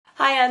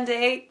Hi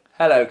Andy.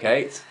 Hello,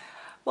 Kate.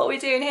 What are we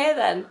doing here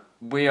then?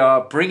 We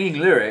are bringing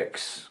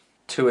lyrics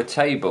to a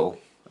table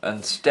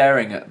and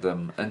staring at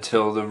them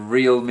until the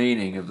real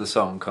meaning of the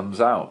song comes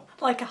out.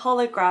 Like a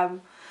hologram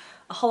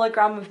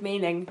of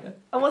meaning. Yeah.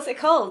 And what's it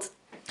called?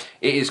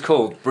 It is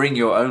called Bring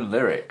Your Own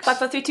Lyrics. 5,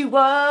 4, 3, 2,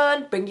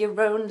 1. Bring your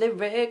own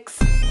lyrics.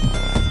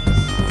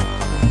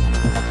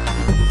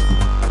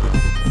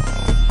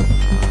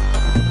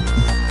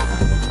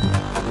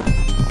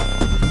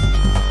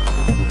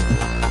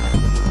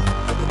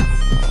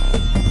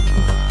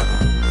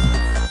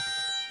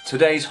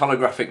 Today's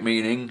holographic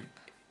meaning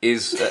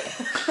is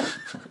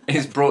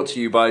is brought to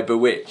you by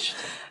Bewitched.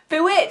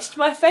 Bewitched,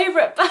 my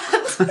favourite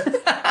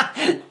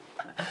band.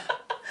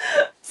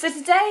 So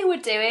today we're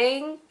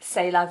doing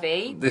C'est La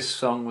Vie. This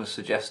song was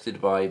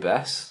suggested by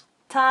Bess.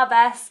 Ta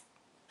Bess.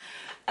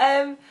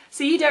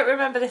 So you don't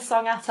remember this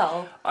song at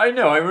all? I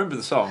know, I remember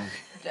the song.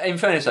 In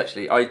fairness,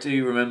 actually, I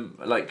do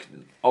remember, like,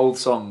 old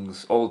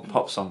songs, old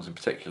pop songs in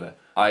particular.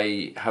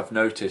 I have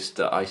noticed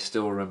that I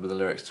still remember the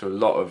lyrics to a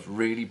lot of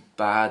really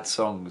bad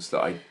songs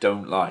that I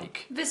don't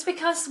like. It's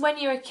because when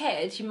you're a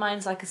kid, your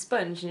mind's like a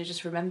sponge and it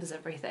just remembers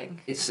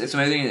everything. It's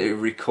amazing that it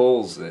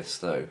recalls this,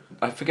 though.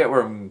 I forget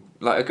where I'm...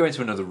 Like, I go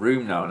into another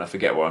room now and I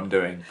forget what I'm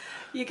doing.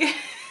 You go...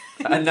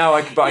 And now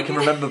I can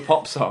remember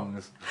pop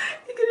songs.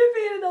 You're going to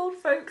be in an old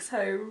folks'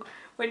 home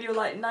when you're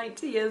like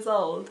 90 years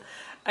old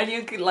and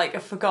you like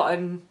have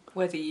forgotten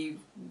whether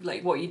you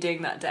like what you're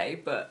doing that day,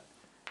 but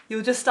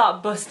you'll just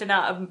start busting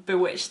out a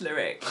Bewitched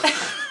lyric.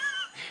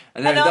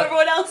 And then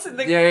everyone else in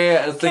the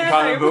I think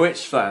I'm a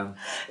Bewitched fan.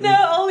 No,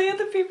 all the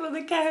other people in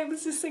the care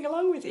homes just sing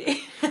along with you.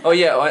 Oh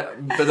yeah,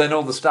 but then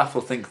all the staff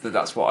will think that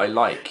that's what I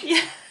like.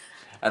 Yeah.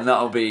 And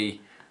that'll be...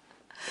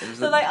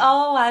 They're like,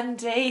 oh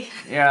Andy.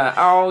 Yeah,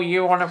 oh,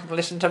 you want to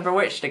listen to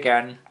Bewitched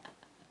again?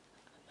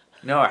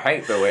 No, I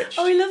hate Bewitched.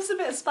 Oh, he loves a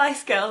bit of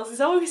Spice Girls, he's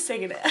always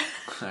singing it.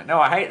 No,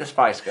 I hate the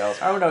Spice Girls.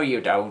 Oh no,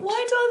 you don't.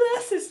 Why don't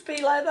nurses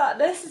speak like that?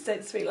 Nurses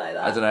don't speak like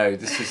that. I don't know,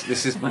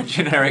 this is my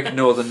generic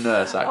northern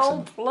nurse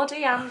accent. Oh,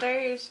 bloody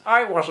Andys.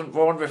 I wasn't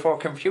born before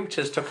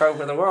computers took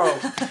over the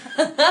world.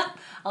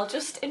 I'll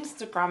just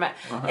Instagram it.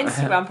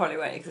 Instagram probably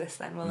won't exist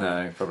then, will it?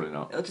 No, probably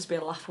not. It'll just be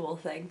a laughable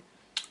thing.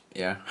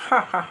 Yeah.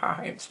 Ha ha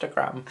ha,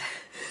 Instagram.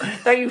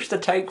 They used to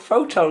take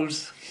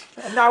photos.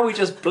 And now we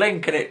just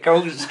blink and it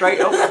goes straight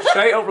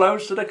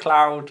uploads to the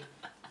cloud.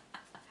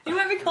 It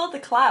won't be called the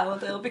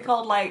cloud, it'll be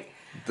called like...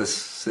 The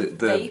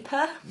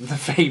Vapour? The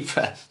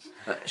vapour.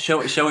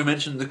 Shall we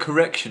mention the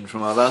correction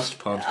from our last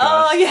podcast?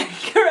 Oh yeah,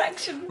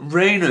 correction.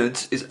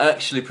 Reynolds is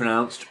actually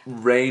pronounced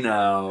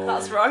Reynolds.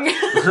 That's wrong.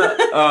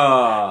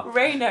 Ah.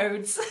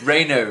 Reynolds.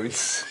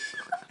 Reynolds.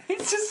 It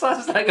just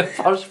sounds like a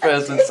posh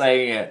person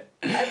saying it.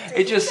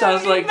 It just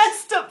sounds like...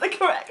 messed up the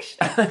correction.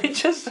 It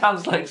just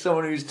sounds like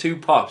someone who's too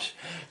posh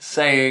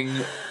saying...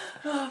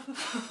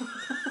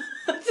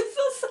 This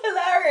is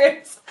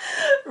hilarious.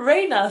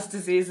 Raynaud's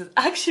disease is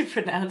actually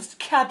pronounced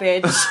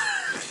cabbage.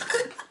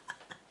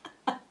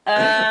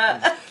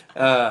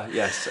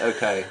 Yes,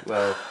 okay,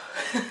 well...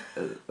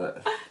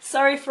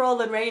 Sorry for all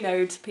the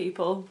Raynaud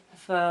people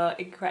for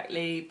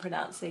incorrectly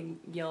pronouncing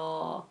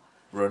your...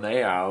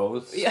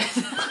 Reynolds. Yes.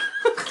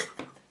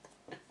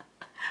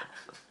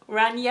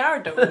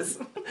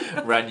 Raniardos.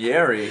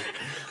 Ranieri.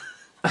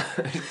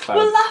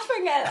 We're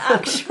laughing at an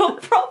actual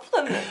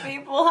problem that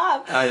people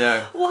have. I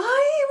know.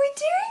 Why are we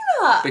doing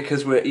that?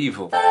 Because we're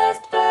evil.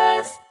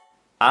 First.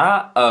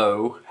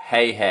 Ah-oh,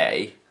 hey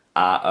hey.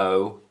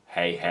 Ah-oh,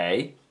 hey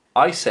hey.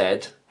 I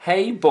said,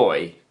 hey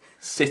boy,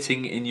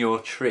 sitting in your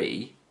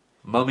tree.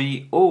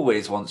 Mummy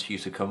always wants you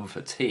to come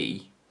for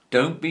tea.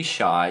 Don't be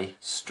shy,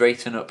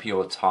 straighten up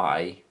your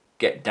tie.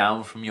 Get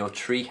down from your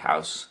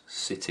treehouse,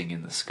 sitting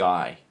in the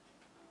sky.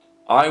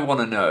 I want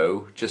to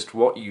know just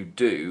what you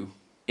do.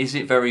 Is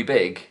it very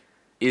big?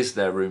 Is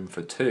there room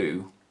for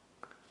two?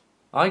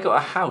 I got a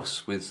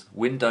house with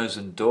windows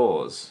and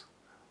doors.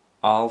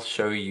 I'll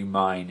show you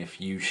mine if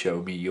you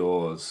show me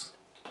yours.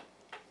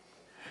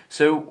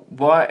 So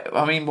why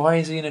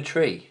is he in a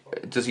tree?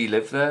 Does he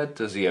live there?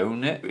 Does he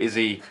own it? Is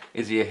he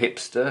a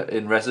hipster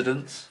in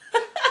residence?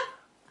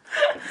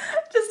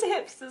 Just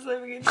hipsters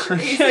living in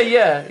trees.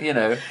 Yeah, you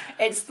know.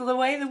 It's the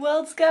way the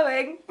world's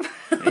going.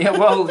 Yeah,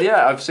 well,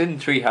 yeah, I've seen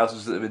tree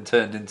houses that have been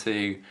turned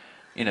into,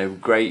 you know,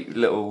 great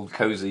little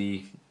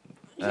cosy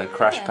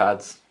crash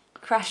pads.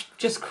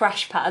 Just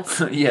crash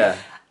pads. Yeah.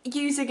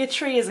 Using a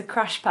tree as a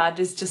crash pad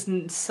is just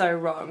so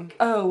wrong.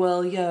 Oh,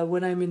 well, yeah,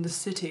 when I'm in the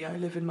city, I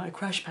live in my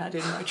crash pad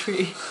in my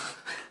tree.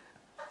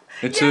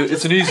 It's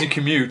an easy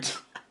commute.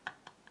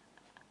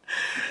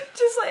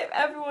 Just like if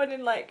everyone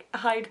in like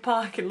Hyde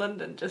Park in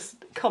London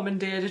just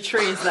commandeered a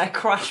tree as their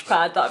crash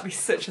pad, that'd be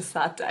such a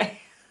sad day.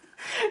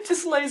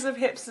 Just loads of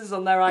hipsters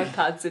on their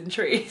iPads in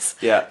trees.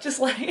 Yeah. Just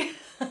like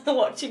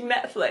watching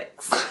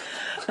Netflix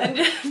and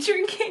just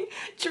drinking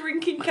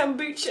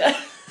kombucha.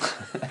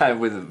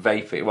 With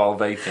vaping, while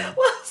vaping.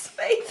 Whilst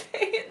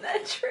vaping in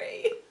their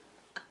tree.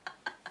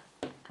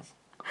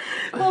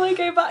 While they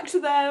go back to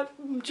their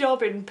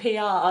job in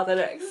PR the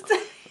next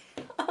day.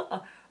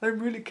 I'm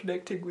really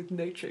connecting with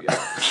nature.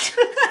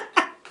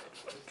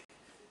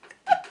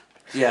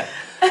 Yeah.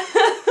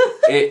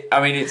 I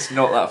mean, it's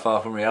not that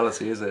far from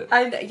reality, is it?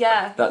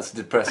 Yeah. That's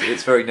depressing.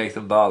 It's very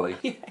Nathan Barley.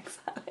 Yeah,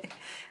 exactly.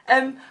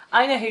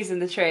 I know who's in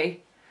the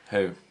tree.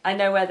 Who? I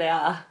know where they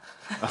are.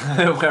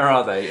 Where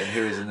are they and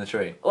who is in the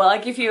tree? Well,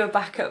 I'll give you a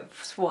backup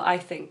for what I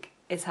think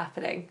is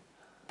happening.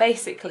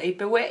 Basically,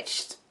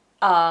 Bewitched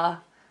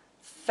are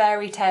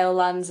Fairytale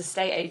Land's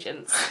estate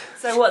agents.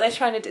 So what they're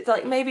trying to do,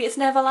 like maybe it's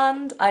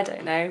Neverland, I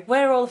don't know,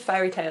 where all the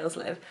fairy tales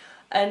live.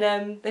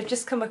 And they've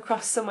just come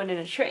across someone in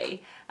a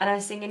tree, and I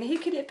was thinking, who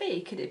could it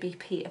be? Could it be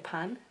Peter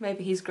Pan?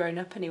 Maybe he's grown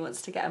up and he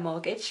wants to get a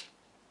mortgage.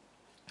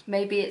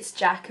 Maybe it's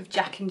Jack of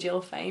Jack and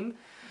Jill fame,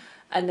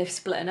 and they've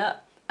split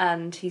up,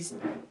 and he's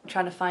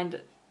trying to find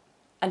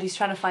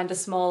a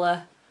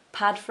smaller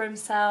pad for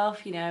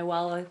himself, you know,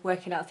 while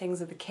working out things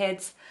with the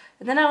kids.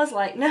 And then I was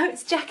like, no,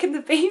 it's Jack and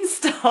the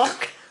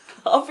Beanstalk,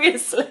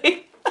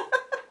 obviously.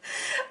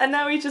 And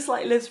now he just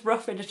like lives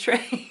rough in a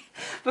tree.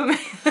 But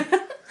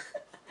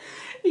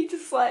he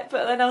just like,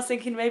 but then I was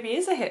thinking maybe he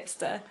is a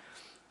hipster.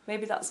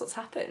 Maybe that's what's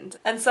happened.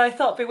 And so I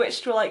thought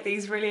Bewitched were like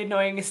these really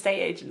annoying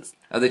estate agents.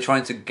 Are they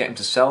trying to get him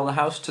to sell the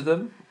house to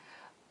them?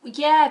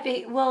 Yeah,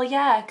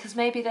 yeah, because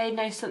maybe they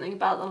know something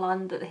about the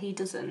land that he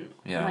doesn't.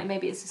 Yeah. Like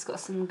maybe it's just got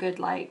some good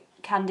like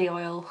candy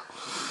oil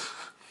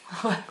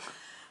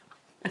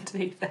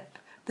underneath it.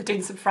 They're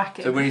doing some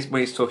fracking. So when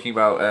he's talking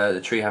about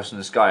the treehouse in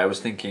the sky, I was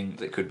thinking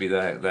that could be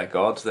their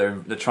god. They're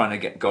trying to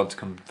get God to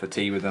come for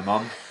tea with them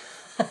on.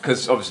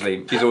 Because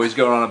obviously he's always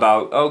going on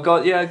about, oh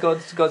God, yeah,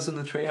 God's in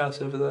the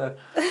treehouse over there,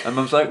 and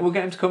Mum's like, we'll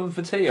get him to come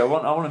for tea. I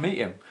want to meet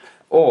him.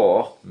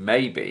 Or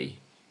maybe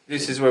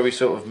this is where we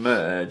sort of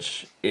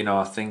merge in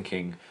our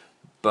thinking,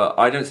 but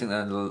I don't think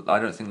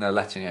they're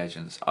letting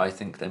agents. I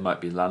think they might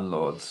be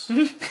landlords,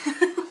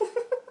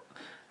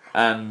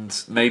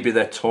 and maybe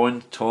they're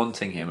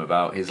taunting him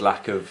about his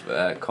lack of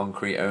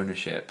concrete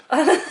ownership.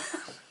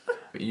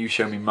 You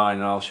show me mine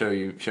and I'll show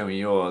me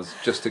yours,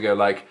 just to go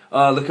like,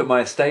 oh, look at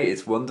my estate,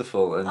 it's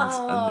wonderful, and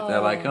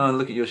they're like, oh,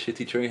 look at your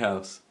shitty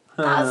treehouse.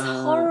 That's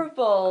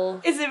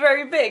horrible. Is it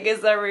very big?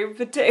 Is there room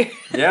for two?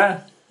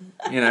 Yeah,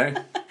 you know.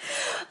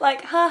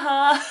 Like,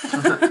 haha.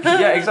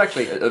 Yeah,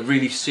 exactly. A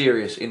really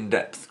serious,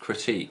 in-depth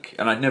critique,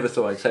 and I never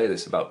thought I'd say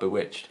this about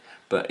Bewitched,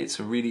 but it's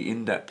a really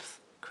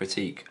in-depth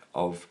critique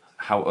of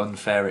how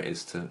unfair it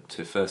is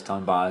to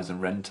first-time buyers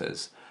and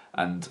renters,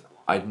 and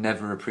I'd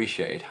never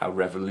appreciated how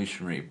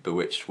revolutionary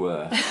Bewitched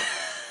were.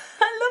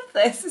 I love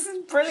this. This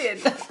is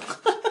brilliant.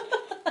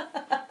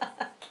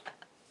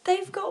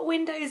 They've got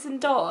windows and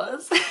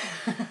doors.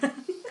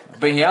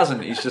 But he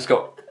hasn't. He's just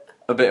got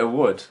a bit of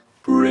wood.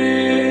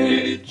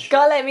 Bridge.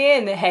 Gotta let me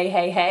in, hey,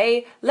 hey,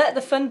 hey. Let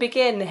the fun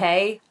begin,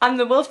 hey. I'm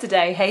the wolf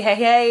today, hey, hey,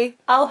 hey.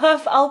 I'll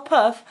huff, I'll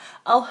puff.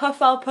 I'll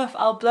huff, I'll puff,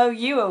 I'll blow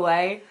you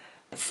away.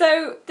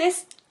 So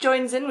this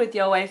joins in with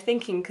your way of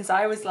thinking, because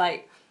I was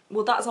like,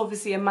 well, that's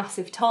obviously a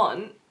massive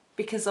taunt,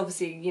 because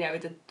obviously, you know,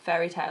 the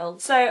fairy tale.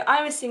 So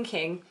I was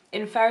thinking,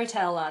 in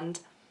Fairytale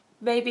Land,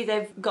 maybe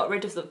they've got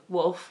rid of the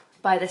wolf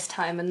by this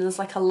time, and there's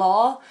like a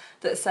law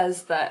that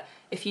says that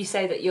if you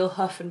say that you'll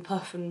huff and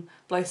puff and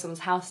blow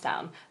someone's house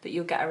down, that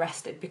you'll get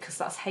arrested, because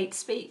that's hate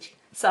speech.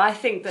 So I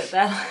think that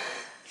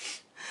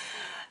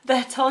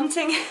they're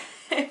taunting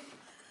him.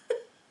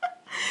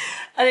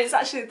 And it's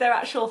actually, they're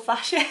actual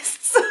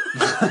fascists.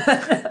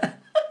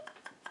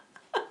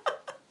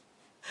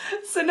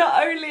 So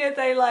not only are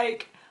they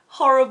like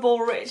horrible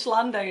rich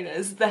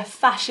landowners, they're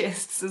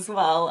fascists as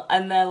well,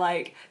 and they're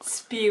like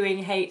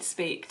spewing hate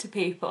speak to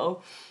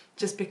people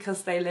just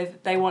because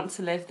they want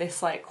to live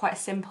this like quite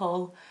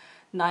simple,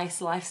 nice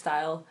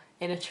lifestyle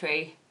in a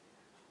tree.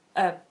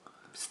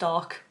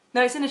 Stalk.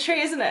 No, it's in a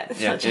tree, isn't it?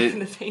 It's not Jack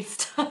and the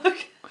Beanstalk.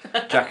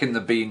 Jack and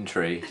the Bean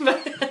Tree.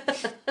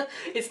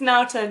 It's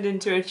now turned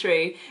into a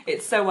tree.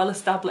 It's so well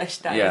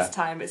established at this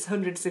time. It's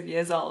hundreds of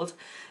years old.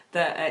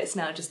 That it's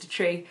now just a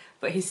tree,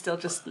 but he's still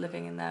just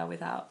living in there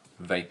without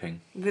vaping.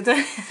 Is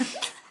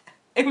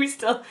he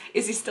still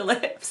a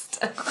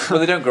hipster? Well,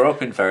 they don't grow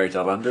up in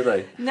Fairytale Land, do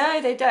they? No,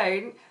 they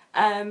don't.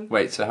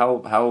 Wait, so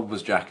how old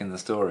was Jack in the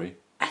story?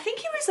 I think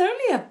he was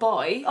only a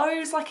boy, or he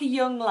was like a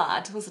young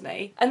lad, wasn't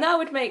he? And that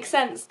would make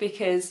sense,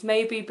 because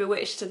maybe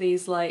Bewitched are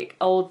these like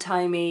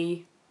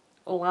old-timey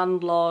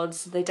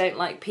landlords. They don't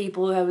like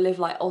people who live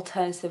like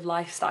alternative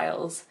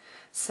lifestyles.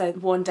 So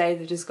one day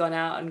they've just gone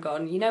out and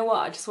gone, you know what,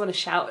 I just want to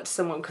shout at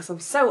someone because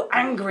I'm so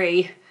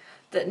angry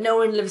that no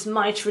one lives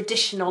my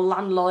traditional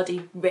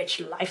landlordy rich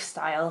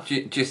lifestyle. Do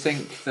you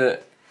think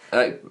that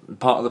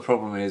part of the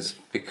problem is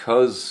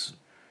because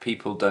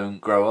people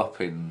don't grow up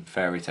in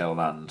Fairytale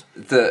Land,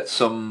 that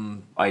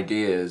some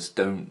ideas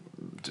don't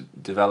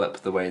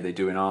develop the way they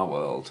do in our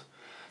world?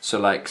 So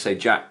like, say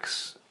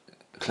Jack's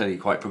clearly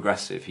quite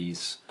progressive.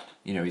 He's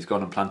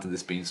gone and planted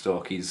this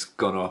beanstalk, he's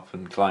gone up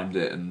and climbed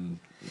it and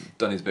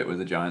done his bit with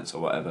the giants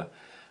or whatever,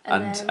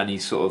 and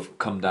he's sort of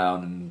come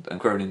down and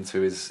grown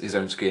into his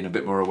own skin, a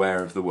bit more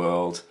aware of the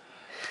world,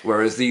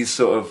 whereas these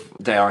sort of,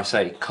 dare I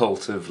say,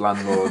 cult of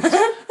landlords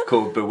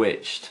called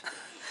Bewitched,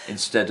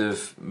 instead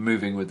of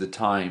moving with the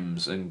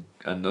times and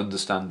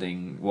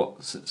understanding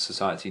what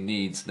society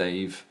needs,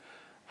 they've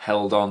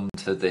held on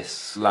to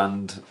this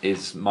land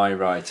is my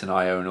right and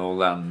I own all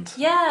land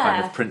Yeah.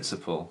 kind of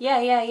principle.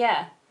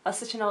 Yeah. That's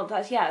such an old.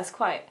 It's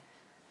quite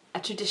a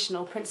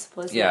traditional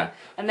principle, isn't it?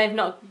 And they've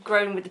not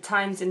grown with the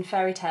times in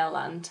Fairytale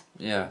Land.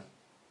 Yeah.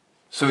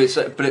 So it's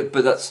but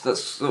that's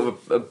sort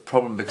of a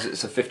problem because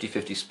it's a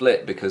 50-50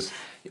 split because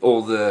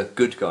all the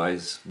good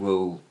guys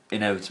will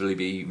inevitably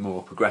be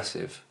more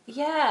progressive.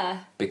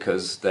 Yeah.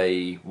 Because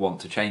they want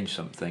to change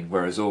something,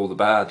 whereas all the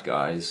bad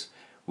guys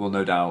will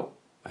no doubt,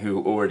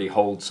 who already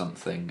hold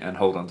something and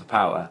hold on to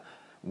power,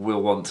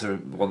 will want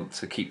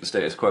to keep the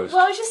status quo.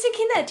 Well, I was just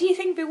thinking that. Do you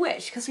think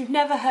Bewitched? Because we've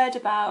never heard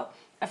about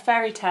a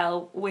fairy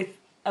tale with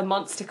a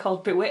monster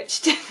called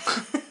Bewitched.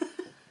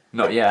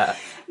 Not yet.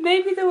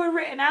 Maybe they were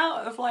written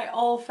out of like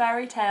all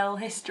fairy tale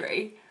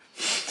history,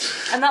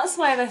 and that's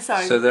why they're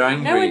so they're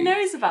angry. No one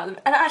knows about them.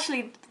 And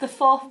actually, the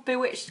 4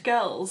 bewitched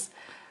girls,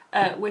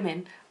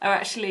 women, are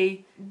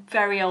actually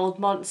very old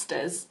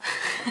monsters.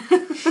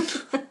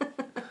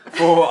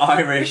 4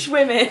 Irish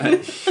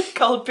women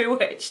called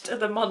Bewitched are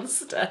the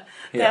monster.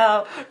 Yeah. They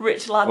are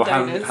rich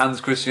landowners. Well, Hans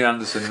Christian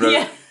Andersen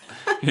wrote,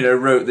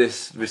 wrote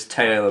this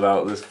tale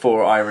about the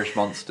 4 Irish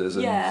monsters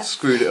and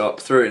screwed it up,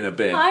 threw it in a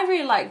bin. I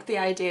really like the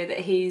idea that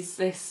he's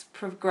this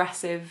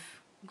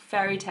progressive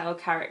fairy tale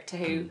character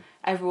who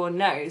everyone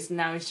knows, and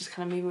now he's just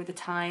kind of moving with the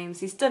times.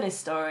 He's done his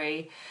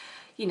story,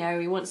 he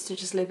wants to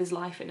just live his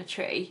life in a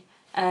tree.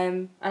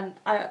 And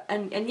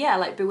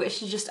like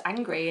Bewitched are just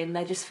angry and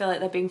they just feel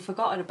like they're being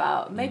forgotten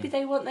about. Maybe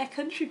they want their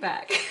country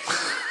back.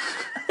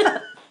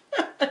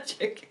 I'm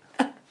joking.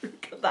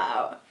 Cut that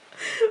out.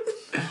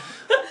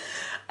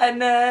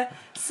 And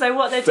so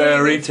what they're doing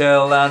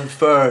Fairytale Land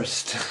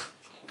first.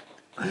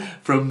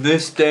 From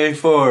this day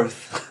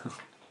forth.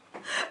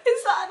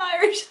 Is that an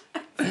Irish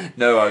accent?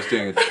 No, I was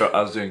doing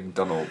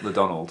the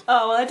Donald.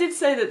 Oh, well, I did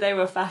say that they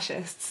were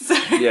fascists, so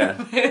yeah,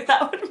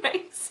 that would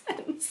make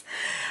sense.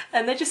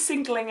 And they're just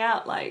singling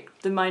out like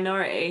the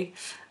minority.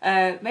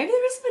 Maybe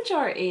there is a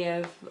majority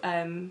of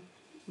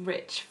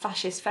rich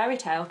fascist fairy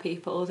tale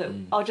people that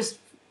are just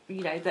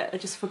that are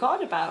just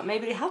forgotten about.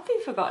 Maybe they have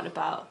been forgotten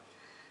about.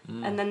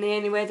 And then the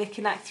only way they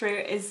can act through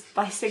it is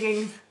by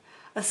singing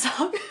a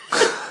song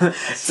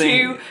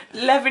to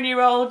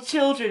 11-year-old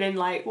children in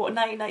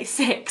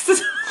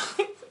 1996.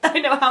 I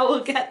know how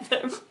we'll get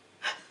them.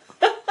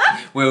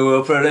 We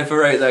will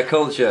proliferate their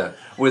culture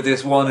with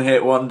this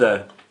one-hit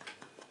wonder.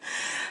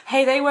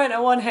 Hey, they weren't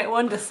a one-hit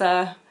wonder,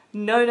 sir.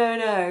 No.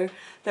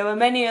 There were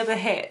many other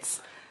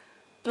hits.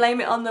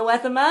 Blame it on the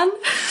weatherman.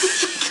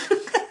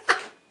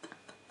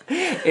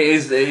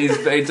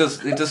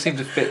 It does seem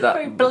to fit that.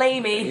 Very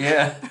blamey.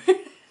 Yeah.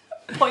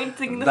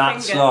 Pointing the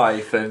That's finger.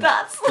 life, and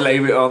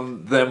blame it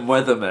on them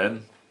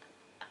weathermen.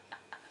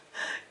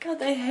 God,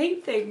 they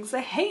hate things.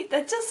 They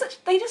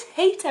just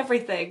hate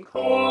everything.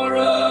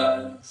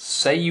 Chorus.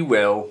 Say you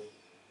will.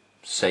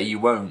 Say you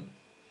won't.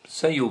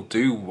 Say you'll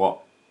do what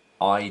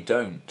I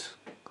don't.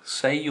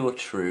 Say you're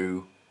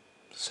true.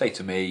 Say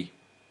to me.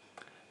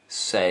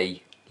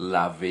 Say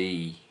la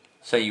vie.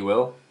 Say you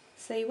will.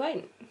 Say you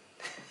won't.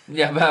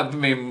 Yeah, but I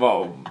mean,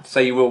 what?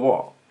 Say you will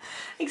what?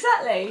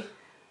 Exactly.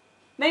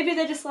 Maybe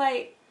they're just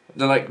like...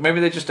 maybe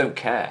they just don't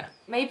care.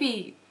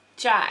 Maybe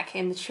Jack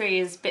in the tree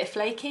is a bit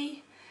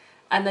flaky,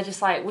 and they're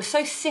just like, we're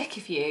so sick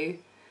of you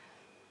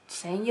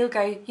saying you'll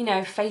go,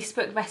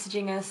 Facebook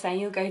messaging us, saying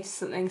you'll go to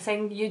something,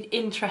 saying you're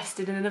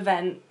interested in an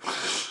event.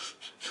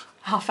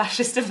 Our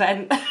fascist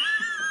event.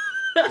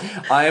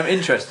 I am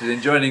interested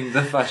in joining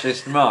the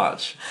fascist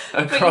march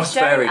across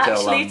Fairytale Land. But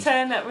you don't actually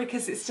turn up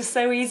because it's just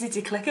so easy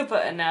to click a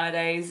button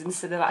nowadays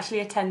instead of actually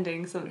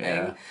attending something.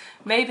 Yeah.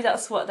 Maybe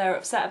that's what they're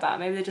upset about.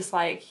 Maybe they're just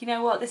like, you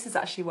know what, this is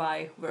actually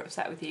why we're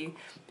upset with you.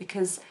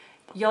 Because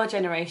your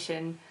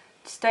generation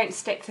just don't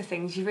stick to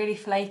things. You're really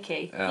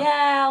flaky.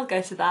 Yeah, I'll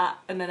go to that.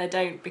 And then I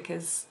don't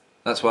because...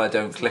 That's why I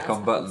don't click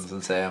on buttons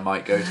and say I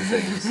might go to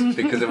things.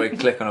 Because if I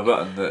click on a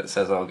button that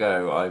says I'll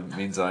go, it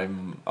means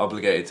I'm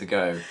obligated to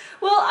go.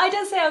 Well, I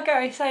don't say I'll go,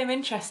 I say I'm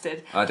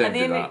interested. I don't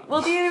do that.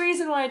 Well, the only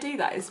reason why I do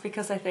that is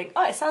because I think,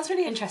 it sounds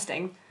really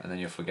interesting. And then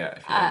you'll forget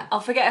if you don't.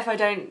 I'll forget if I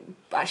don't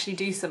actually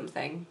do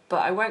something,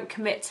 but I won't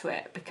commit to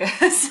it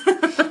because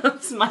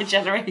it's my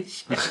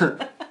generation.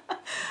 I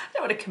don't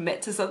want to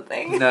commit to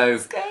something. No.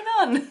 What's going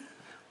on?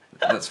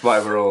 That's why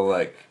we're all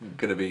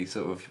going to be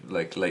sort of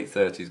late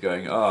 30s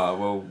going, I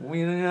don't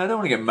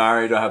want to get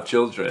married or have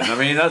children. I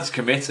mean, that's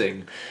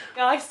committing.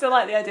 I still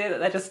like the idea that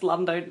they're just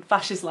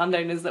fascist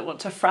landowners that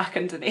want to frack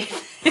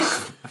underneath.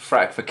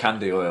 Frack for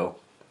candy oil.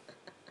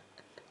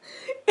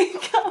 You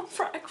can't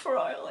frack for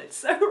oil, it's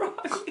so wrong.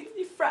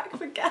 You frack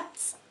for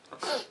gas.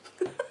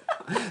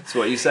 That's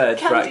what you said.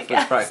 Candy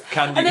gas.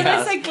 Candy gas. And then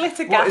they say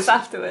glitter gas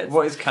afterwards.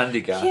 What is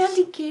candy gas?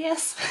 Candy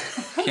gas.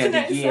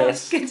 Candy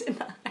gas. Good in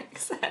that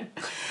accent.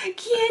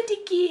 Candy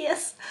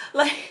gas.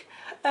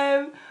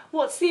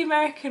 What's the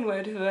American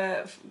word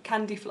for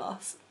candy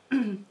floss?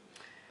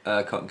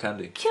 Cotton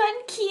candy.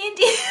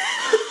 Candy.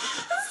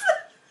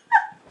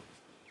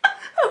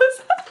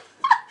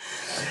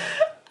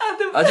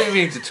 I don't even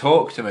need to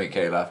talk to make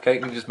Kate laugh.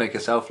 Kate can just make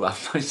herself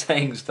laugh by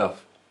saying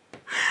stuff.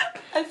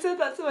 I said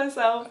that to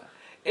myself.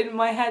 in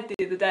my head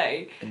the other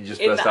day. And you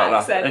just in burst the out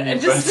accent laughing.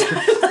 and just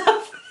started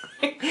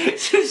laughing.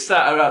 Just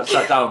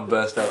sat down and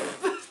burst out.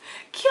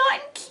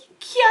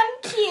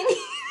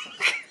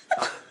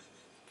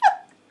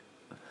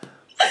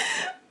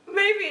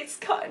 Maybe it's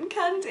cotton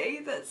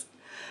candy.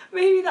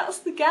 Maybe that's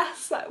the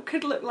gas. That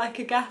could look like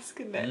a gas,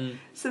 couldn't it?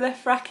 So they're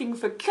fracking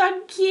for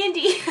cotton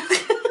candy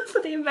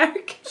for the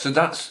Americans.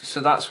 So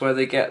that's where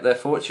they get their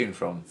fortune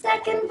from.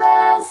 Second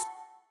verse.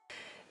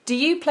 Do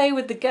you play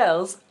with the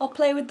girls or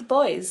play with the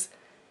boys?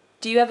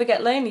 Do you ever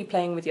get lonely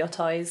playing with your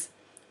toys?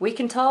 We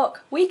can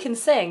talk, we can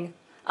sing.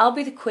 I'll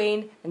be the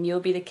queen and you'll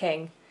be the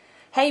king.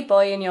 Hey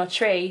boy in your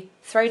tree,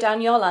 throw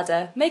down your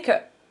ladder, make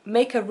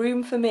a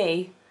room for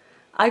me.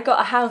 I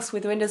got a house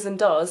with windows and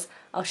doors.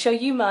 I'll show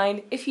you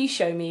mine if you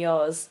show me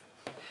yours.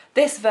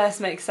 This verse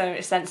makes so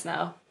much sense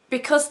now.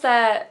 Because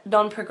they're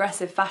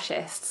non-progressive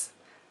fascists,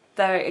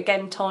 they're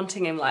again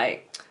taunting him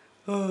like,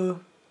 oh,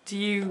 do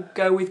you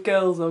go with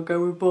girls or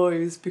go with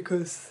boys?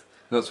 Because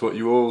that's what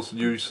you're all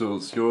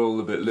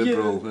a bit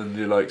liberal and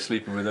you like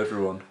sleeping with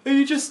everyone. Are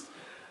you just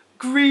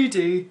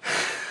greedy?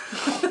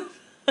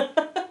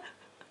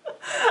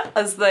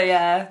 As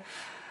the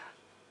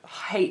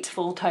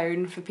hateful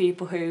tone for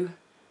people who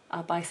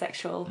are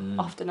bisexual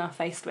often are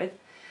faced with.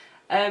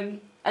 And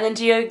then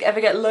do you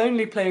ever get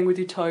lonely playing with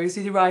your toys,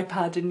 with your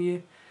iPad and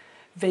your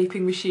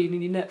vaping machine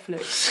and your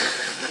Netflix?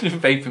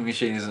 Vaping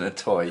machine isn't a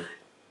toy.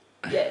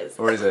 Yes.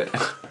 Or is it?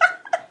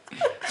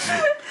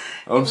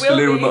 I'm still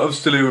here with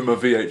my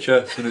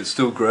VHS and it's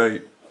still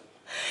great.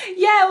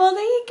 Yeah, well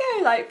there you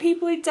go. Like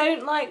people who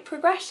don't like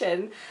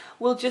progression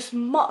will just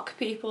mock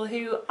people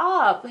who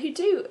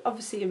do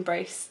obviously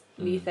embrace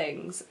new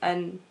things.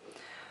 And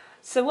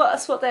so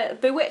that's what they're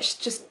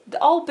Bewitched. Just the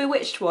old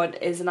Bewitched one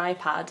is an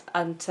iPad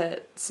and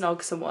to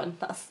snog someone.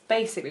 That's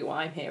basically what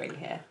I'm hearing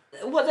here.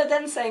 What they're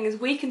then saying is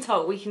we can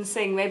talk, we can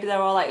sing. Maybe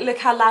they're all like, look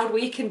how loud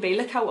we can be,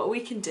 look what we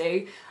can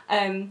do.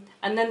 And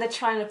then they're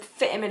trying to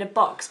fit him in a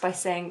box by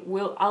saying,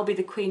 I'll be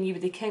the queen, you be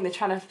the king. They're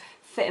trying to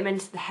fit him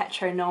into the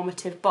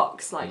heteronormative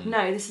box. Like,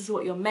 no, this is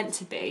what you're meant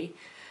to be.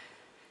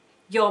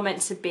 You're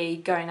meant to be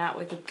going out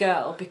with a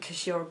girl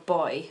because you're a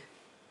boy.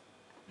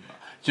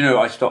 Do you know,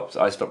 I stopped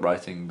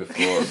writing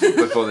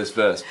before this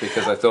verse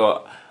because I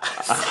thought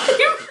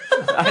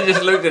I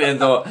just looked at it and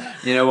thought,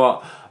 you know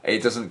what,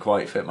 it doesn't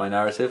quite fit my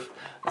narrative.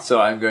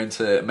 So I'm going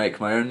to make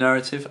my own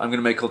narrative. I'm going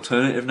to make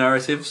alternative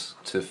narratives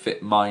to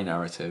fit my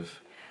narrative.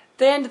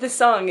 The end of the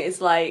song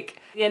is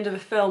like the end of a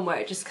film where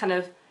it just kind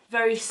of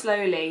very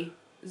slowly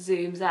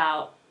zooms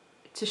out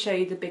to show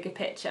you the bigger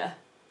picture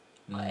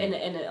in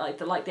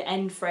like the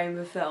end frame of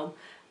a film,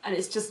 and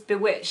it's just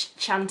Bewitched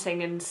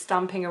chanting and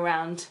stamping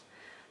around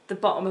the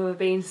bottom of a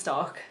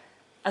beanstalk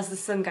as the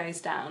sun goes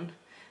down.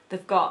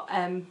 They've got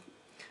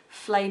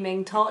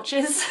flaming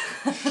torches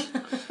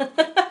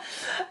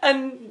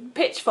and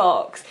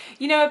pitchforks.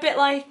 You know, a bit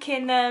like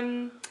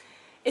in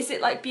is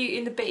it like Beauty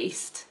and the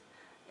Beast?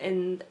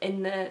 In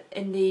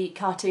the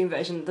cartoon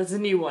version, there's a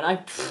new one.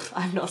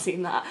 I've not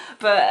seen that,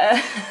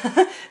 but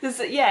there's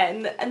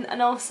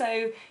and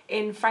also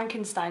in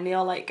Frankenstein, they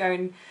all like go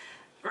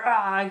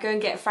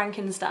and get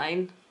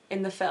Frankenstein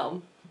in the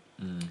film.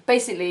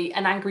 Basically,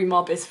 an angry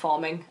mob is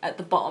forming at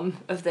the bottom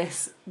of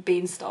this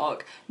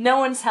beanstalk. No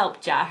one's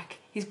helped Jack.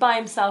 He's by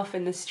himself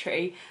in this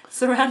tree,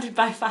 surrounded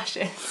by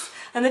fascists,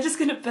 and they're just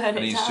going to burn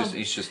it down. And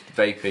he's just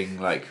vaping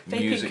like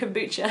music.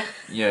 Kombucha.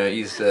 Yeah,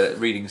 he's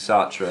reading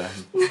Sartre.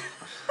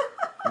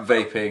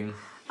 Vaping.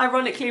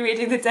 Ironically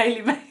reading the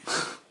Daily Mail.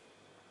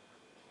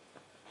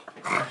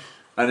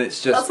 And it's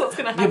just... That's what's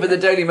going to happen. Yeah, but the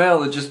Daily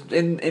Mail are just...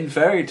 In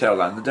Fairytale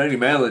Land, the Daily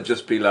Mail would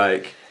just be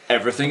like,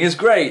 everything is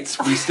great.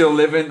 We still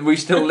live in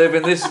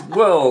this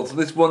world,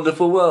 this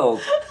wonderful world.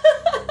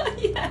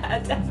 Yeah,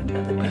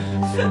 definitely.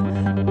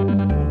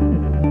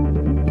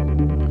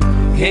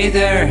 Hey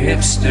there,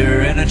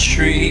 hipster in a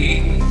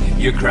tree.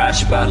 Your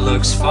crash pad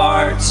looks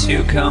far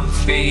too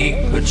comfy.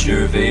 Put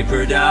your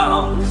vapor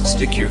down,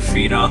 stick your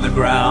feet on the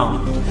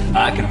ground.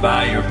 I can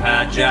buy your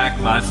pad, Jack,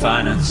 my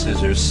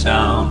finances are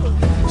sound.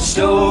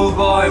 So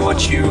boy,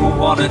 what you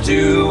wanna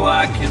do?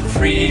 I can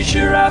freeze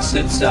your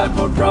assets, add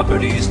more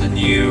properties than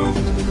you.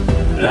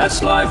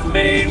 That's life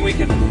made, we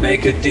can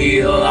make a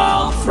deal.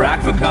 I'll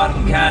frack for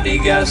cotton candy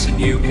gas and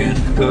you can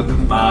cook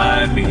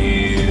my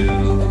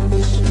meals.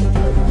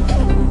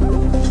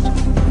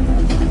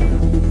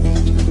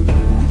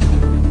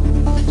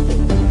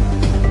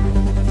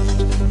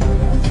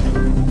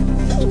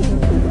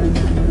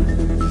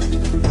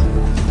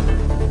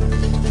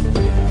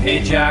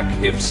 Hey Jack,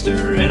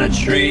 hipster in a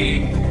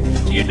tree,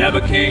 you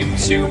never came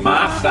to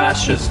my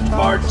fascist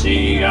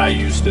party. I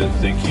used to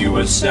think you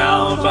were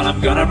sound, but I'm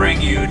gonna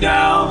bring you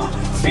down.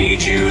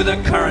 Feed you the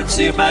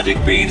currency of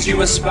magic beans you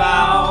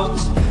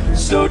espouse.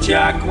 So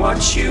Jack,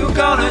 what you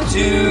gonna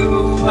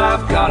do?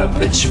 I've got a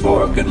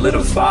pitchfork and lit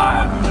a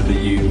fire under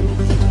you.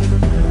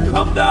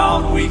 Come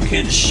down, we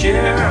can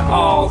share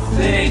all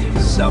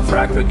things. I'll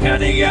frack the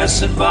candy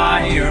gas and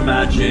buy your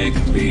magic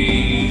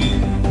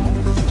beans.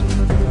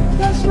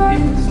 That's right,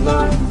 it's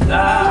life.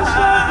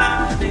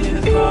 That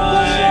is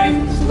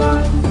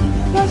life.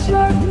 That's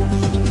right.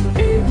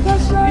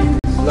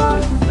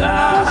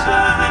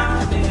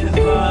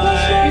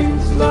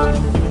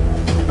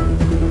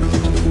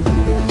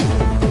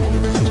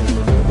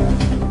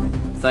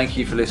 thank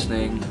you for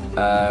listening.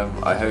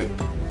 I hope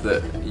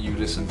that you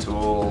listen to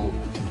all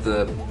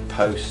the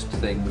post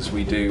things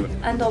we do.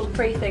 And all the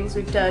pre-things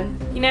we've done.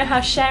 You know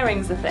how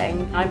sharing's a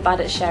thing? I'm bad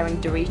at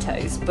sharing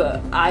Doritos,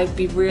 but I'd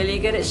be really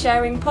good at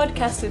sharing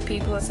podcasts with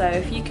people, so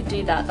if you could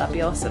do that, that'd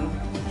be awesome.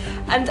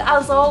 And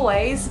as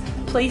always,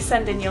 please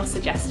send in your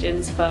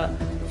suggestions for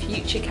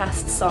future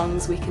cast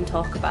songs we can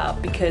talk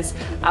about, because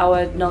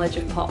our knowledge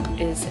of pop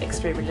is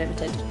extremely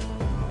limited.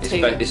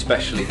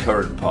 Especially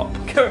current pop.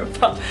 Current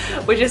pop.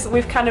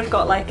 We've kind of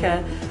got like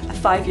a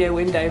 5-year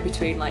window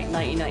between like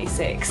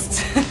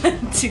 1996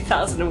 and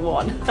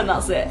 2001, and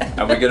that's it.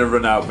 And we're going to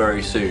run out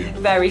very soon.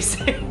 Very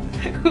soon.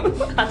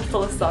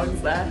 Handful of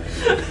songs there.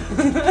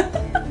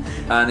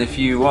 And if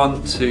you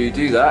want to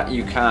do that,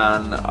 you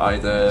can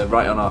either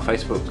write on our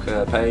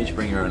Facebook page,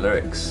 Bring Your Own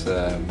Lyrics.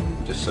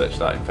 Just search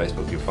that in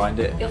Facebook, you'll find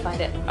it. You'll find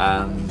it.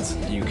 And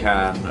you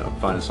can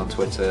find us on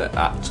Twitter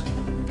at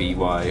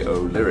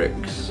BYO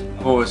Lyrics.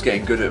 I'm always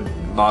getting good at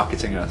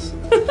marketing us.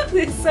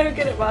 It's so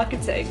good at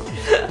marketing.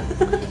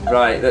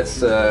 Right,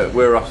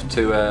 we're off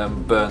to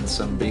burn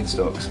some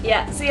beanstalks.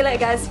 Yeah, see you later,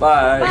 guys.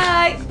 Bye.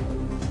 Bye.